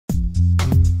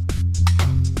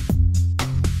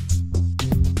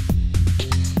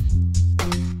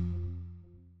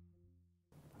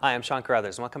Hi, I'm Sean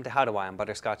Carruthers, and welcome to How Do I on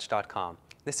Butterscotch.com.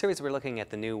 In this series, we're looking at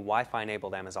the new Wi-Fi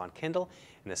enabled Amazon Kindle.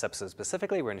 In this episode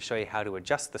specifically, we're going to show you how to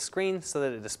adjust the screen so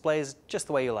that it displays just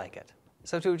the way you like it.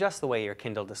 So to adjust the way your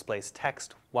Kindle displays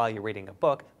text while you're reading a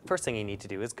book, the first thing you need to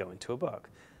do is go into a book.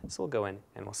 So we'll go in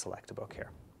and we'll select a book here.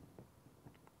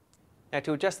 Now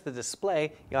to adjust the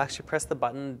display, you'll actually press the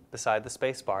button beside the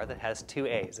space bar that has two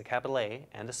A's, a capital A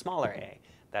and a smaller a.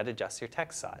 That adjusts your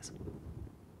text size.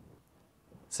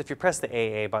 So if you press the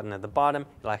AA button at the bottom,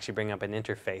 it'll actually bring up an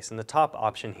interface. And the top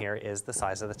option here is the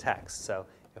size of the text. So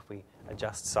if we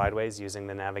adjust sideways using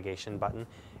the navigation button,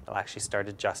 it'll actually start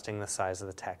adjusting the size of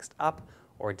the text up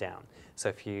or down. So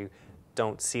if you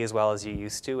don't see as well as you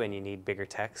used to and you need bigger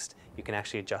text, you can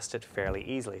actually adjust it fairly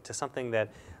easily to something that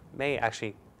may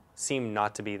actually seem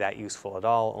not to be that useful at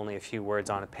all, only a few words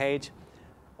on a page.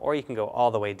 Or you can go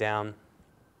all the way down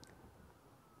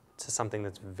to something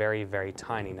that's very, very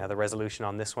tiny. Now the resolution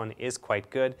on this one is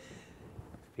quite good.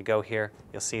 If you go here,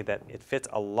 you'll see that it fits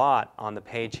a lot on the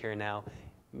page here now.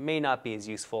 May not be as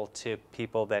useful to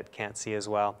people that can't see as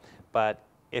well, but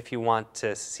if you want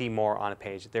to see more on a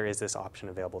page, there is this option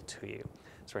available to you.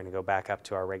 So we're going to go back up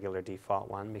to our regular default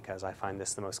one because I find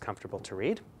this the most comfortable to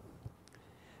read.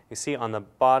 You see on the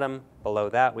bottom below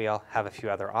that we all have a few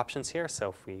other options here. So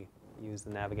if we use the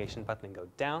navigation button and go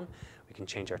down, we can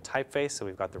change our typeface. So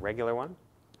we've got the regular one.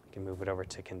 We can move it over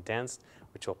to condensed,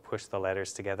 which will push the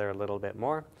letters together a little bit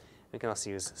more. We can also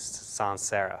use sans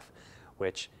serif,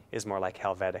 which is more like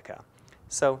Helvetica.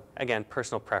 So again,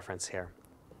 personal preference here.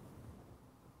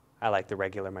 I like the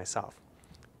regular myself.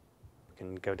 We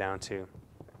can go down to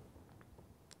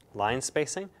line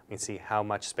spacing. We can see how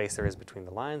much space there is between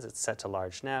the lines. It's set to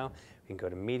large now. We can go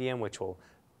to medium, which will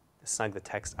snug the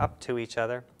text up to each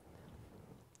other.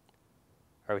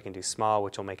 Or we can do small,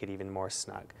 which will make it even more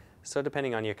snug. So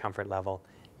depending on your comfort level,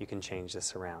 you can change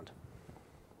this around.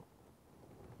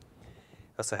 We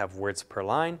also have words per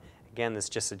line. Again, this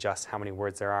just adjusts how many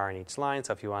words there are in each line.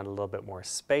 So if you want a little bit more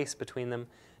space between them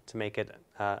to make it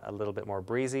a little bit more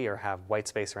breezy or have white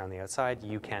space around the outside,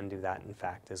 you can do that in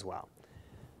fact as well.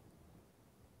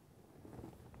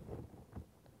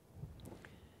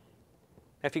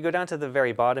 If you go down to the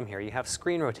very bottom here, you have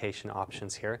screen rotation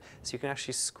options here, so you can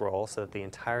actually scroll so that the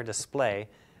entire display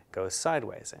goes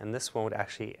sideways. And this won't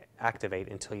actually activate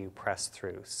until you press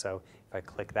through. So if I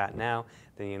click that now,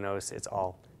 then you notice it's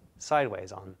all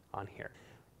sideways on here.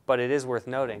 But it is worth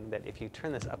noting that if you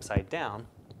turn this upside down,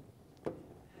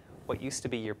 what used to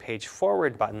be your page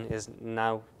forward button is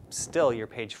now still your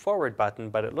page forward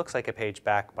button, but it looks like a page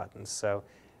back button. So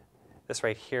this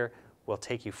right here will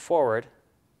take you forward,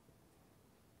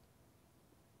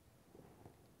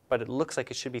 but it looks like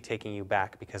it should be taking you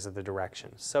back because of the direction.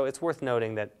 So it's worth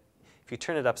noting that if you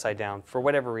turn it upside down, for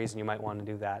whatever reason you might want to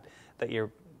do that, that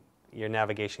your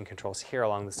navigation controls here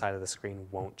along the side of the screen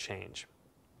won't change.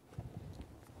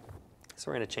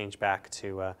 So we're going to change back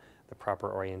to the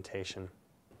proper orientation.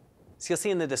 So you'll see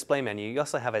in the display menu, you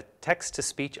also have a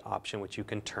text-to-speech option which you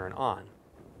can turn on.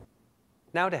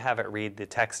 Now to have it read the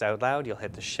text out loud, you'll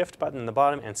hit the Shift button in the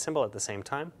bottom and symbol at the same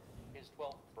time,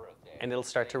 and it'll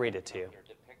start to read it to you.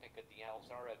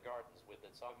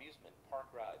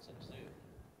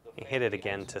 You hit it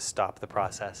again to stop the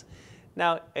process.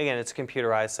 Now, again, it's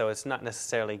computerized, so it's not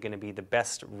necessarily going to be the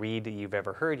best read you've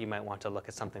ever heard. You might want to look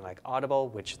at something like Audible,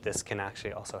 which this can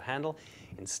actually also handle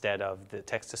instead of the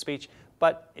text-to-speech.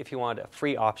 But if you want a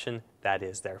free option, that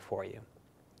is there for you.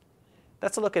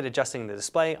 That's a look at adjusting the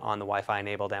display on the Wi-Fi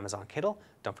enabled Amazon Kindle.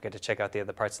 Don't forget to check out the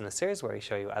other parts in the series where we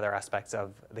show you other aspects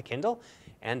of the Kindle.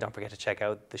 And don't forget to check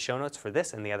out the show notes for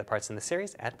this and the other parts in the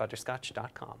series at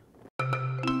butterscotch.com.